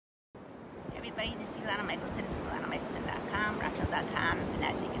everybody. This is Ilana Michelson from IlanaMichelson.com, Rockshell.com, and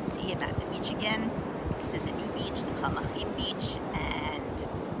as you can see, I'm at the beach again. This is a new beach, the Palmachim Beach,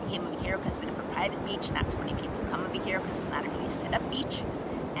 and we came over here because it's been a private beach. Not too many people come over here because it's not a really set-up beach.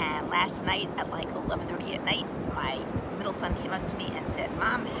 And last night at like 11:30 at night, my middle son came up to me and said,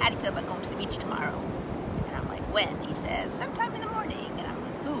 "Mom, how do you feel about going to the beach tomorrow?" And I'm like, "When?" He says, "Sometime in the morning." And I'm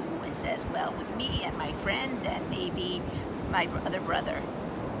like, "Who?" And he says, "Well, with me and my friend and maybe my other brother."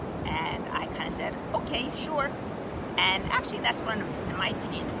 And I kind of said, "Okay, sure." And actually, that's one of, in my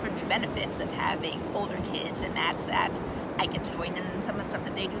opinion, the fringe benefits of having older kids, and that's that I get to join in some of the stuff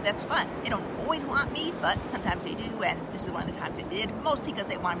that they do that's fun. They don't always want me, but sometimes they do, and this is one of the times they did, mostly because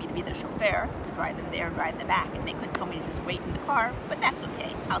they wanted me to be their chauffeur, to drive them there, drive them back, and they couldn't tell me to just wait in the car, but that's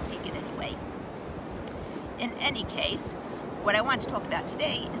okay. I'll take it anyway. In any case, what I want to talk about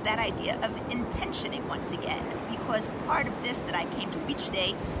today is that idea of intentioning once again, because part of this that I came to the beach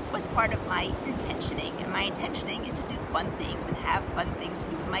today was part of my intentioning, and my intentioning is to do fun things and have fun things to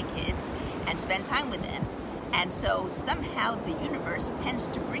do with my kids and spend time with them. And so somehow the universe tends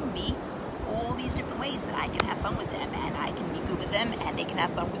to bring me all these different ways that I can have fun with them, and I can be good with them, and they can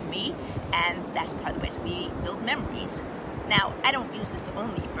have fun with me, and that's part of the ways we build memories. Now, I don't use this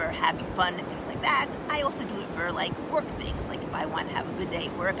only for having fun and things like that. I also do it for like work things. Like if I want to have a good day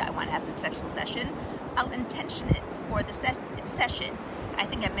at work, I want to have a successful session, I'll intention it before the session. I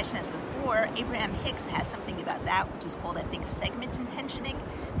think I mentioned this before. Abraham Hicks has something about that, which is called, I think, segment intentioning,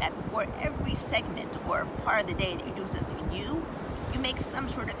 that before every segment or part of the day that you do something new, you make some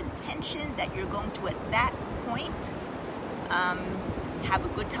sort of intention that you're going to, at that point, have a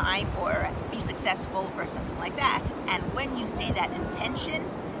good time or be successful or something like that. And when you say that intention,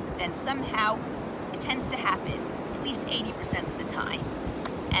 then somehow it tends to happen at least 80% of the time.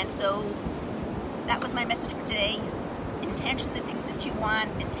 And so that was my message for today. Intention the things that you want,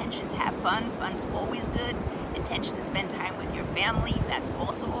 intention to have fun. Fun is always good. Intention to spend time with your family, that's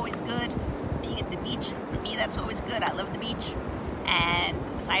also always good. Being at the beach, for me, that's always good. I love the beach. And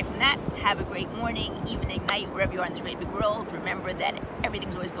aside from that, have a great morning, evening, night, wherever you are in this great big world. Remember that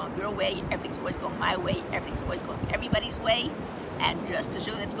everything's always going your way, everything's always going my way, everything's always going everybody's way. And just to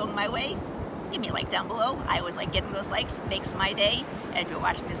show that it's going my way, give me a like down below. I always like getting those likes, makes my day. And if you're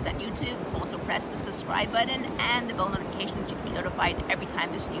watching this on YouTube, also press the subscribe button and the bell notification so you can be notified every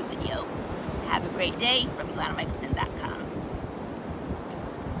time there's a new video. Have a great day from IlanaMichelson.com.